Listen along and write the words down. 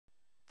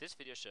This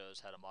video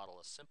shows how to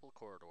model a simple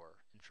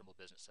corridor in Trimble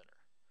Business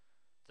Center.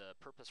 The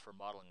purpose for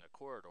modeling a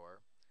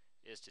corridor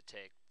is to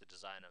take the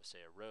design of, say,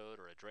 a road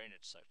or a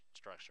drainage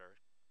structure,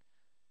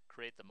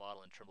 create the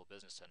model in Trimble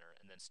Business Center,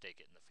 and then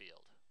stake it in the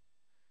field.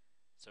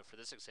 So for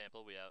this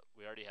example, we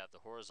already have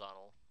the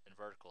horizontal and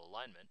vertical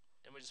alignment,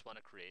 and we just want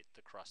to create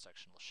the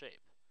cross-sectional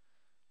shape.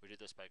 We do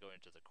this by going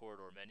to the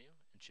corridor menu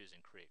and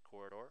choosing Create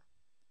Corridor.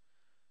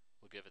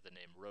 We'll give it the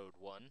name Road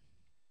 1.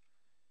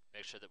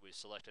 Make sure that we've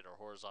selected our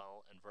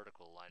horizontal and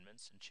vertical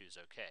alignments and choose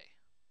OK.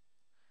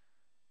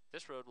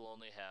 This road will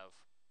only have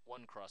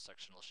one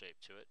cross-sectional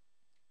shape to it,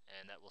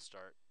 and that will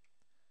start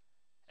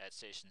at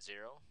station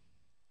 0,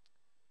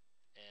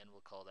 and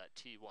we'll call that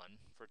T1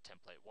 for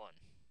template 1.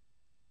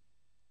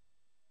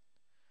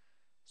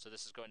 So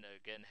this is going to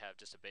again have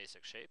just a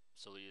basic shape,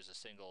 so we'll use a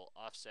single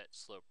offset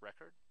slope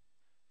record.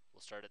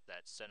 We'll start at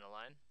that center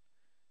line.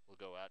 We'll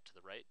go out to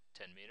the right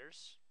 10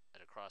 meters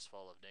at a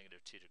crossfall of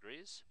 -2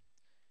 degrees,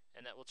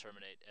 and that will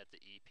terminate at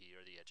the EP,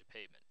 or the edge of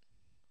pavement.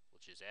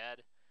 We'll choose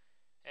Add,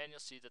 and you'll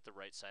see that the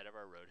right side of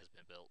our road has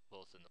been built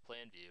both in the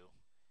plan view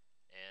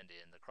and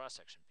in the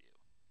cross-section view.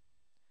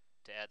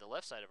 To add the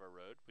left side of our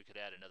road, we could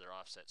add another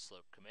offset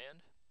slope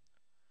command,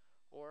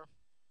 or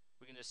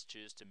we can just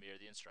choose to mirror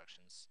the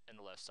instructions, and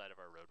the left side of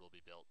our road will be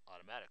built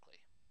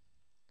automatically.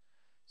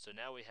 So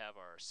now we have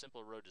our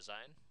simple road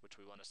design, which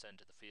we want to send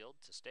to the field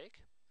to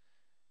stake,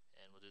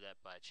 and we'll do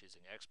that by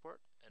choosing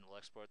Export, and we'll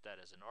export that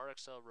as an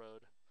RXL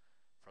road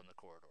from the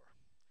corridor.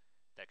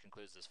 That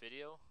concludes this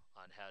video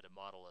on how to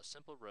model a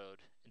simple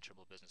road in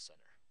Trimble Business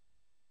Center.